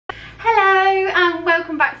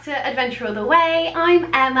welcome back to Adventure All the Way.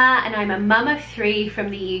 I'm Emma and I'm a mum of 3 from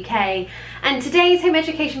the UK, and today's home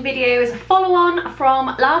education video is a follow-on from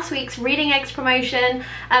last week's Reading Eggs promotion.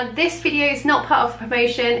 This video is not part of the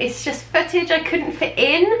promotion, it's just footage I couldn't fit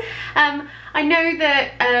in. I know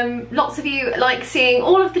that lots of you like seeing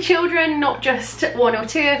all of the children, not just 1 or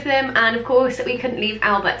 2 of them, and of course we couldn't leave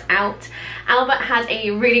Albert out. Albert had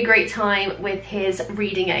a really great time with his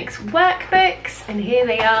Reading Eggs workbooks, and here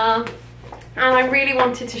they are. And I really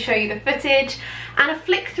wanted to show you the footage and a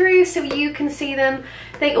flick through so you can see them.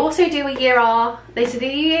 They also do a year R, they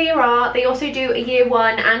also do a year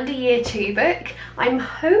 1 and a year 2 book. I'm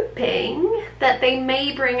hoping that they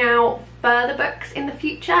may bring out further books in the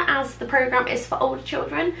future as the programme is for older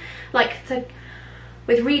children, like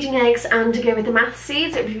with Reading Eggs and to go with the math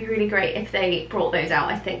seeds. It would be really great if they brought those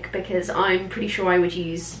out, I think, because I'm pretty sure I would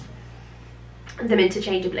use them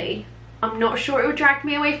interchangeably. I'm not sure it would drag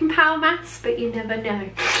me away from Power Maths, but you never know.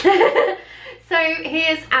 So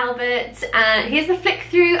here's Albert, here's the flick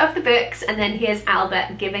through of the books, and then here's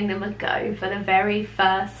Albert giving them a go for the very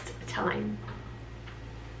first time.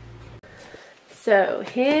 So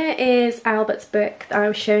here is Albert's book that I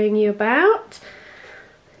was showing you about.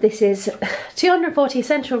 This is 240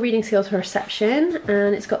 Essential Reading Skills for Reception,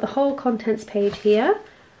 and it's got the whole contents page here.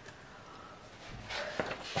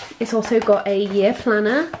 It's also got a year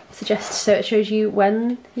planner, so it shows you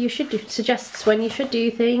when you should do, suggests when you should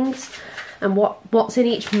do things and what's in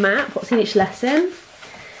each map, what's in each lesson.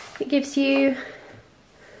 It gives you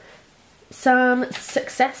some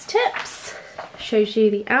success tips, shows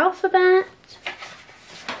you the alphabet,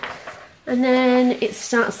 and then it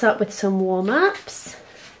starts up with some warm-ups,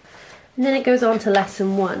 and then it goes on to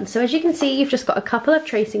lesson 1. So as you can see, you've just got a couple of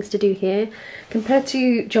tracings to do here, compared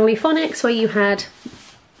to Jolly Phonics where you had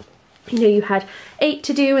 8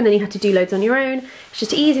 to do and then you had to do loads on your own. It's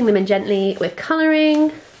just easing them in gently with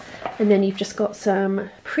colouring, and then you've just got some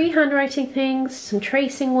pre-handwriting things, some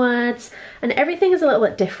tracing words, and everything is a little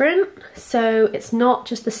bit different, so it's not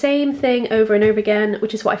just the same thing over and over again,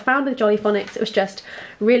 which is what I found with Jolly Phonics. It was just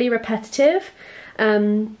really repetitive,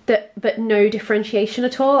 but no differentiation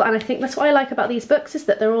at all, and I think that's what I like about these books, is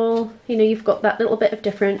that they're all, you've got that little bit of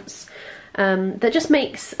difference. That just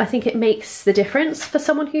makes, I think it makes the difference for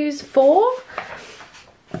someone who's 4.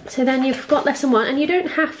 So then you've got lesson 1, and you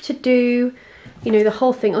don't have to do, the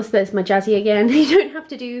whole thing. Oh, there's my Jazzy again. You don't have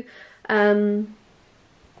to do, the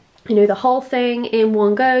whole thing in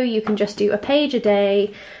one go. You can just do a page a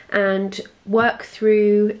day and work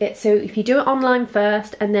through it. So if you do it online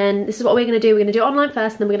first, and then this is what we're going to do. We're going to do it online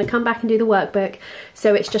first, and then we're going to come back and do the workbook.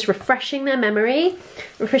 So it's just refreshing their memory,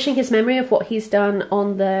 refreshing his memory of what he's done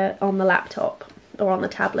on the laptop or on the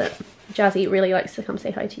tablet. Jazzy really likes to come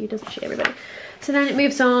say hi to you, doesn't she, everybody? So then it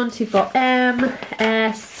moves on. So you've got M,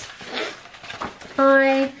 S,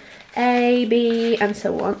 I, A, B, and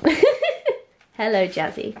so on. Hello,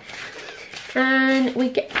 Jazzy. And we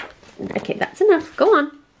get, okay, that's enough. Go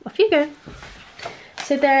on. Off you go.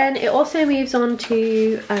 So then it also moves on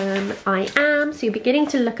to I am, so you're beginning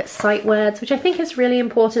to look at sight words, which I think is really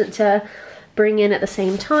important to bring in at the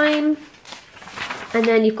same time. And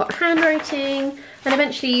then you've got handwriting, and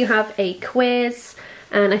eventually you have a quiz.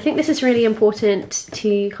 And I think this is really important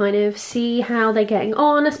to kind of see how they're getting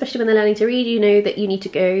on, especially when they're learning to read. You know that you need to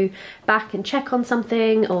go back and check on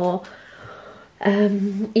something, or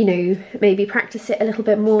maybe practice it a little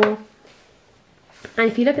bit more. And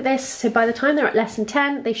if you look at this, so by the time they're at lesson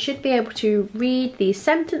 10, they should be able to read these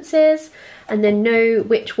sentences and then know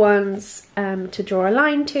which ones to draw a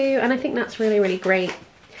line to, and I think that's really, really great.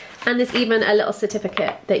 And there's even a little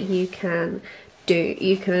certificate that you can do.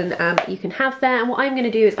 You can have there, and what I'm going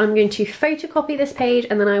to do is I'm going to photocopy this page,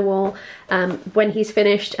 and then I will, when he's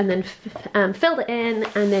finished, and then fill it in,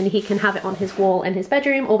 and then he can have it on his wall in his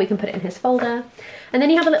bedroom, or we can put it in his folder. And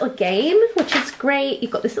then you have a little game, which is great.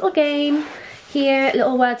 You've got this little game here, a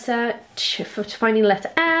little word search for finding the letter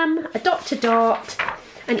M, a dot to dot,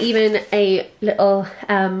 and even a little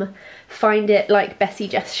find it like Bessie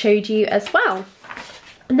just showed you as well.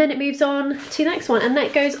 And then it moves on to the next one, and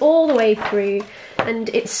that goes all the way through, and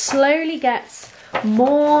it slowly gets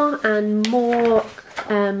more and more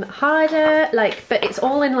harder, but it's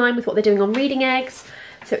all in line with what they're doing on Reading Eggs,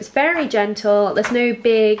 so it's very gentle. There's no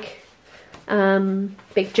big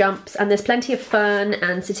jumps, and there's plenty of fun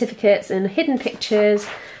and certificates and hidden pictures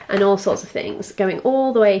and all sorts of things going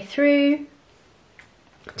all the way through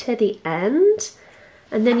to the end.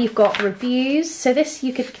 And then you've got reviews. So this,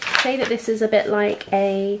 you could say that this is a bit like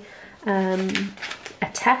a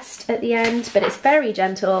test at the end, but it's very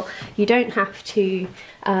gentle. You don't have to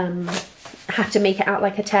make it out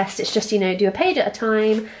like a test. It's just, do a page at a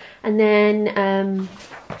time, and then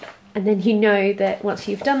you know that once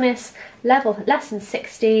you've done this lesson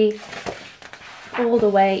 60 all the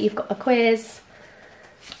way, you've got a quiz.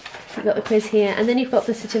 You've got the quiz here, and then you've got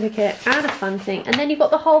the certificate and a fun thing, and then you've got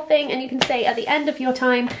the whole thing, and you can say at the end of your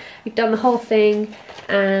time you've done the whole thing,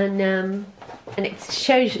 and it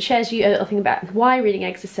shares you a little thing about why Reading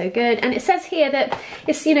Eggs is so good. And it says here that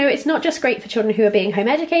it's, you know, it's not just great for children who are being home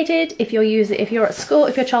educated. If you're at school,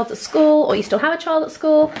 if your child's at school, or you still have a child at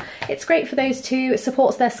school, it's great for those too. It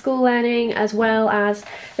supports their school learning as well as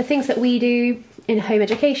the things that we do in home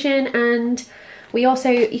education. And we also,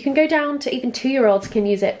 you can go down to even 2-year-olds can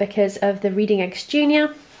use it because of the Reading Eggs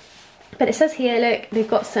Junior. But it says here, look, they've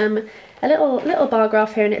got a little bar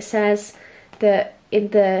graph here, and it says that in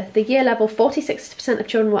the year level, 46% of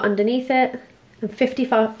children were underneath it, and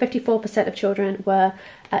 54% of children were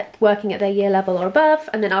working at their year level or above.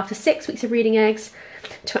 And then after 6 weeks of Reading Eggs,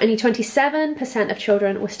 only 27% of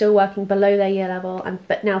children were still working below their year level,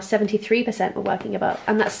 but now 73% were working above.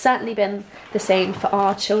 And that's certainly been the same for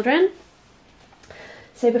our children.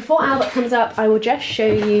 So before Albert comes up, I will just show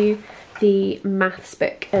you the maths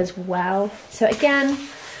book as well. So again,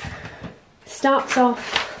 starts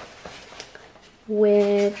off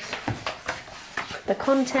with the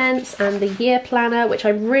contents and the year planner, which I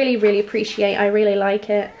really appreciate. I really like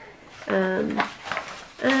it. And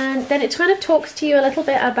then it kind of talks to you a little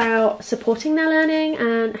bit about supporting their learning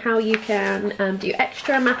and how you can do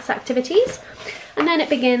extra maths activities. And then it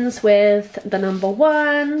begins with the number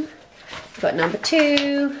 1. You've got number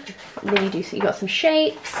 2, and then you've got some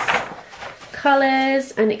shapes,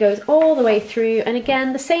 colours, and it goes all the way through. And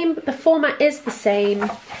again, the format is the same.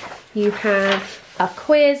 You have a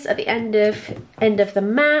quiz at the end of the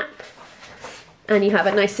map, and you have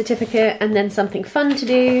a nice certificate and then something fun to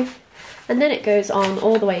do, and then it goes on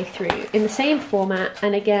all the way through in the same format.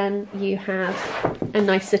 And again, you have a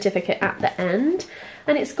nice certificate at the end.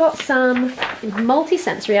 And it's got some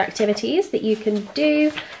multi-sensory activities that you can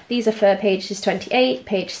do. These are for pages 28,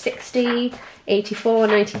 page 60, 84,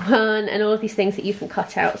 91, and all of these things that you can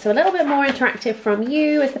cut out. So a little bit more interactive from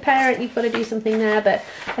you as the parent. You've got to do something there, but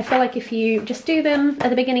I feel like if you just do them at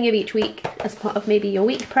the beginning of each week as part of maybe your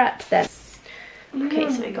week prep, then... Okay,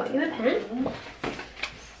 so I got you a pen.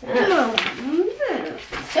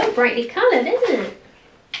 So brightly coloured, isn't it?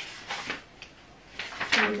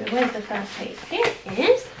 Where's the first page? Here it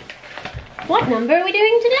is. What number are we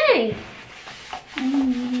doing today?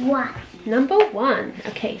 1. Number 1.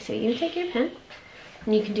 Okay, so you take your pen,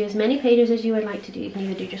 and you can do as many pages as you would like to do. You can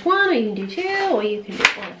either do just 1, or you can do 2, or you can do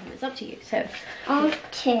all of them. It's up to you. So,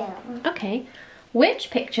 2. Okay.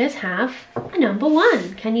 Which pictures have a number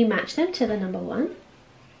 1? Can you match them to the number 1?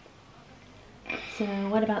 So,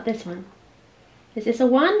 what about this one? Is this a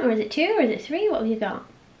 1, or is it 2, or is it 3? What have you got?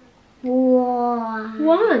 1.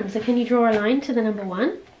 1. So can you draw a line to the number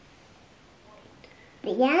 1?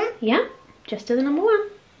 Yeah. Yeah, just to the number 1.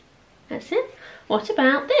 That's it. What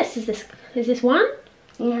about this? Is this 1?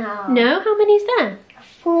 No. No. How many is there?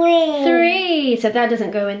 3. 3. So that doesn't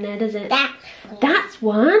go in there, does it? That's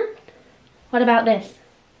 1. What about this?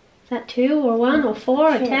 Is that 2 or 1 or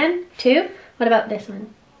 4 or 10? 2. What about this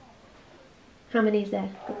one? How many is there?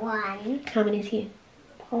 1. How many is here?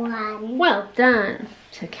 1. Well done.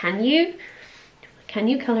 So can you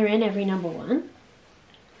colour in every number 1?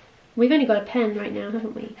 We've only got a pen right now,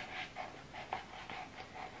 haven't we?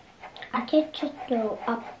 I can just go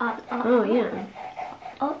up. Oh yeah.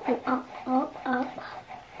 Up.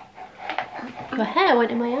 Your hair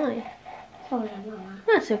went in my eye. Sorry, Mama.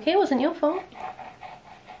 That's okay, it wasn't your fault.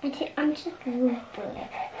 I'm just moving.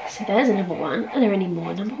 So there's a number 1. Are there any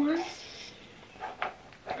more number 1s?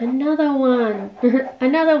 Another 1.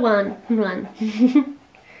 Another 1.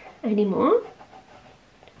 Any more?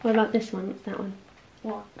 What about this one? What's that one?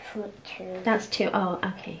 2. That's 2. Oh,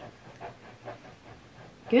 okay.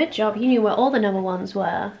 Good job. You knew where all the number 1s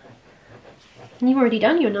were. And you've already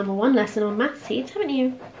done your number 1 lesson on math seeds, haven't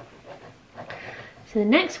you? So the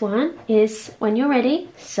next one is, when you're ready,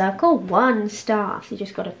 circle 1 star. So you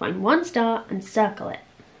just got to find 1 star and circle it.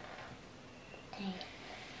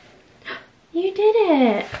 You did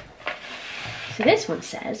it! So this one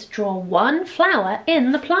says, draw 1 flower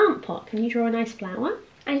in the plant pot. Can you draw a nice flower?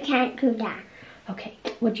 I can't do that. Okay,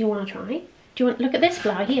 what do you want to try? Do you want, look at this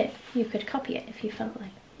flower here. You could copy it if you felt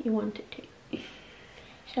like you wanted to.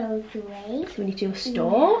 So do I? So we need to do a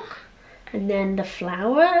stalk, and then the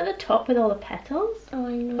flower at the top with all the petals. Oh,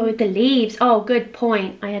 I know. Oh, the leaves. Oh, good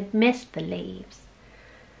point. I had missed the leaves.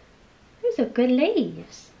 Those are good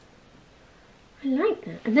leaves. I like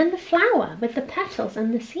that. And then the flower with the petals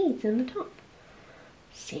and the seeds in the top.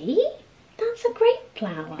 See? That's a great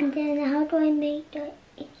flower. And then how do I make it?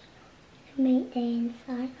 make the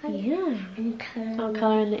inside. Yeah. And colour. I'll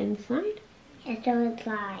colour in the inside. It does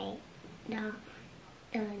like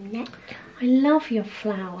the nectar. I love your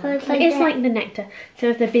flower. So it's It's like like the nectar. So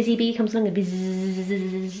if the busy bee comes along, the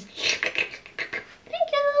bzzz.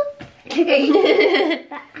 Thank you.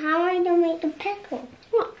 But how am I gonna make the petals?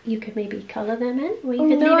 What? You could maybe colour them in, or you Oh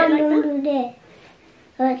could no, leave it I'm like gonna that. do this.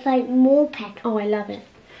 So it's like more petals. Oh, I love it.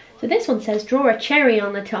 So this one says, draw a cherry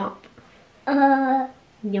on the top. Yum,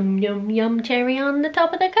 yum, yum, cherry on the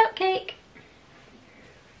top of the cupcake.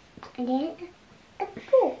 And then a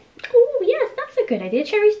stalk. Oh, yes, that's a good idea.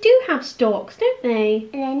 Cherries do have stalks, don't they?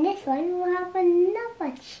 And then this one will have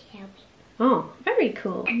another cherry. Oh, very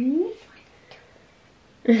cool. And this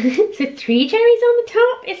So 3 cherries on the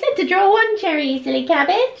top? It said to draw 1 cherry, you silly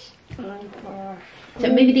cabbage. one. So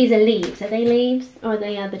maybe these are leaves. Are they leaves or are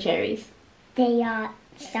they other cherries? They are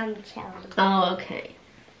some cherries. Oh, okay.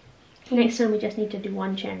 Next time we just need to do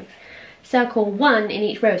 1 cherry. Circle 1 in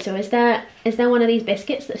each row. So is there one of these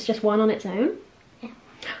biscuits that's just 1 on its own? Yeah.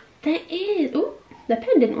 There is. Ooh, the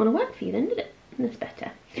pen didn't want to work for you then, did it? That's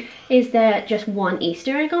better. Is there just 1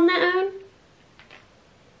 Easter egg on their own?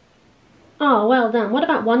 Oh, well done. What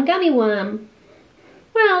about 1 gummy worm?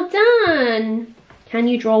 Well done. Can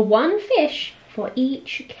you draw 1 fish for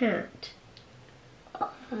each cat?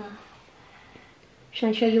 Shall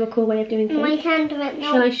I show you a cool way of doing fish? My hand went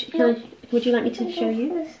now. Would you like me to show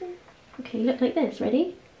you? Okay, look like this.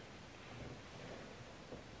 Ready?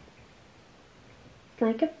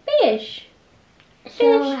 Like a fish.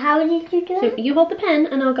 So Fish. how did you do So it? you hold the pen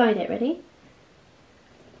and I'll guide it. Ready?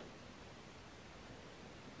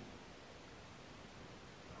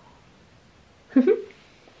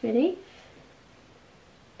 Ready?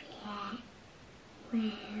 Yeah.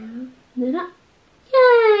 Well. Then up.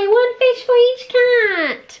 Yay! 1 fish for each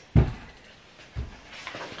cat.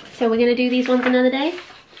 So we're going to do these ones another day?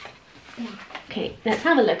 Yeah. Okay, let's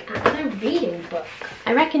have a look at the reading book.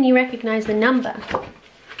 I reckon you recognise the number.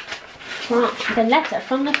 Well, the letter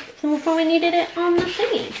from when you did it on the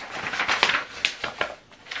thingy.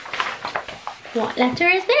 What letter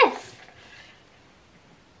is this?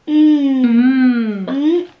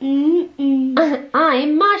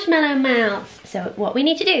 I'm Marshmallow Mouse. So what we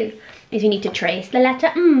need to do is we need to trace the letter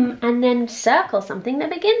and then circle something that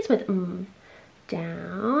begins with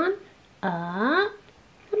Down, up,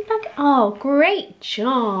 and back. Oh, great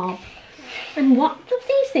job. And what of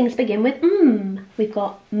these things begin with We've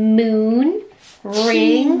got moon,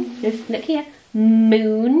 ring. Just look here.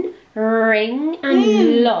 Moon, ring,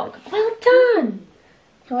 and log. Well done.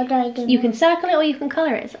 So what do I do? You can circle it or you can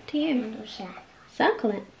colour it. It's up to you. now?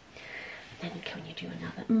 Circle it. Then can you do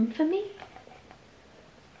another for me?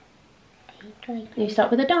 You start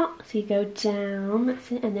with a dot. So you go down,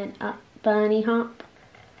 that's it, and then up, bunny hop.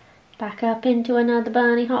 Back up into another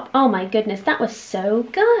bunny hop. Oh my goodness, that was so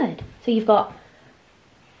good. So you've got...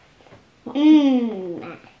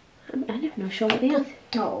 I'm not sure what the other...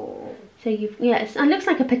 Potato. So you've... Yes, it looks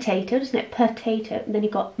like a potato, doesn't it? Potato. And then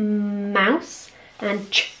you've got mouse and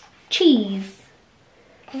cheese.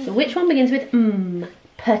 So which one begins with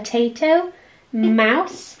Potato,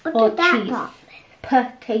 mouse, or cheese?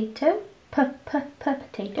 Potato,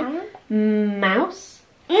 potato, mouse.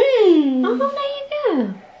 Oh, there you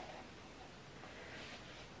go.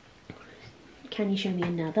 Can you show me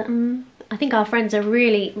another? I think our friends are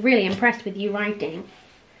really, really impressed with you writing.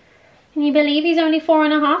 Can you believe he's only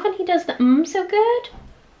 4.5 and he does the so good?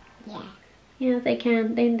 Yeah. Yeah, they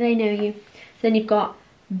can. They know you. So then you've got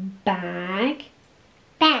bag,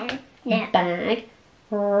 Bang. No. bag,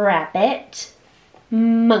 rabbit,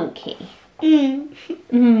 monkey.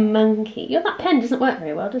 Monkey. That pen doesn't work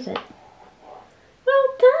very well, does it? Well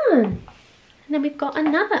done. And then we've got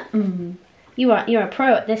another You're a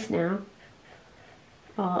pro at this now.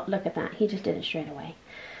 Oh, look at that. He just did it straight away.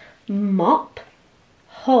 Mop,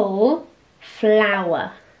 hole,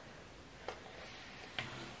 flower.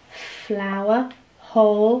 Flower,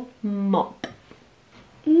 hole, mop.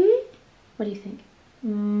 What do you think?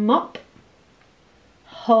 Mop,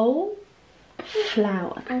 hole,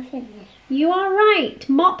 flower. I finished. You are right.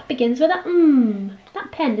 Mop begins with a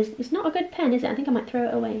That pen is not a good pen, is it? I think I might throw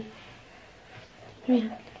it away.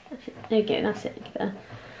 Yeah. There you go, that's it.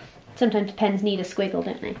 Sometimes pens need a squiggle,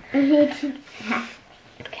 don't they?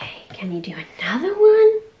 Okay, can you do another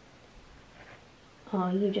one? Oh,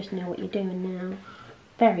 you just know what you're doing now.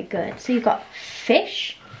 Very good. So you've got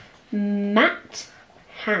fish, mat,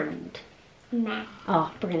 hand. Mat.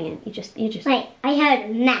 Oh, brilliant. You just Wait, I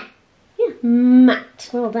heard mat. yeah, mat.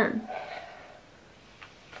 Well done.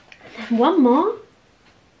 And then one more.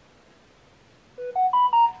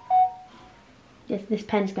 This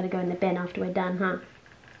pen's going to go in the bin after we're done, huh?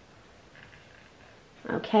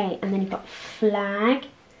 Okay, and then you've got flag,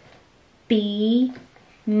 B,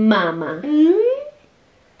 mama.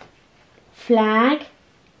 Flag,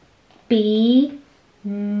 B,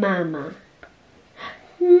 mama.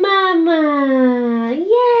 Mama!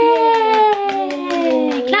 Yay!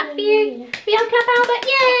 Clap for you. We don't clap, Albert.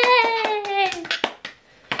 Yay!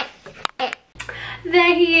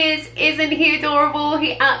 There he is. Isn't he adorable?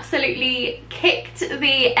 He absolutely kicked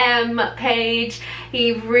the M page.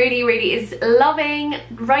 He really is loving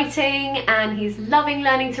writing and he's loving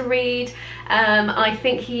learning to read. I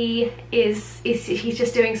think he's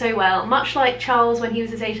just doing so well. Much like Charles when he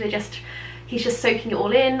was his age, he's just soaking it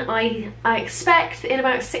all in. I expect in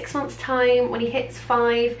about 6 months' time, when he hits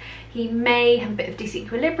 5, he may have a bit of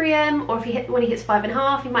disequilibrium, or when he hits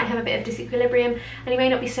 5.5, he might have a bit of disequilibrium, and he may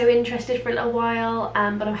not be so interested for a little while.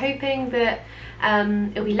 But I'm hoping that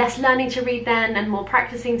it'll be less learning to read then and more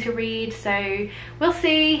practicing to read. So we'll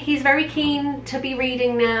see. He's very keen to be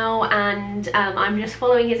reading now, and I'm just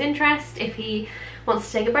following his interest. If he wants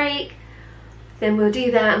to take a break, then we'll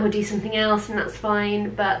do that and we'll do something else, and that's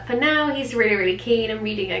fine. But for now, he's really keen, and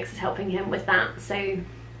Reading Eggs is helping him with that. So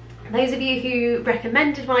those of you who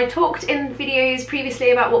recommended when I talked in videos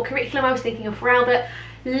previously about what curriculum I was thinking of for Albert,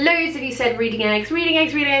 loads of you said Reading Eggs, Reading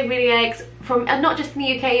Eggs, Reading Eggs, Reading Eggs, from not just in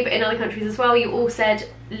the UK but in other countries as well. You all said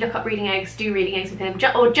look up Reading Eggs, do Reading Eggs with him,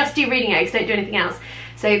 or just do Reading Eggs, don't do anything else.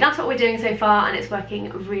 So that's what we're doing so far, and it's working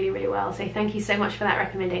really well. So thank you so much for that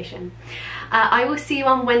recommendation. I will see you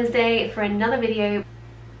on Wednesday for another video.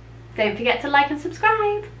 Don't forget to like and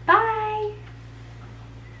subscribe. Bye!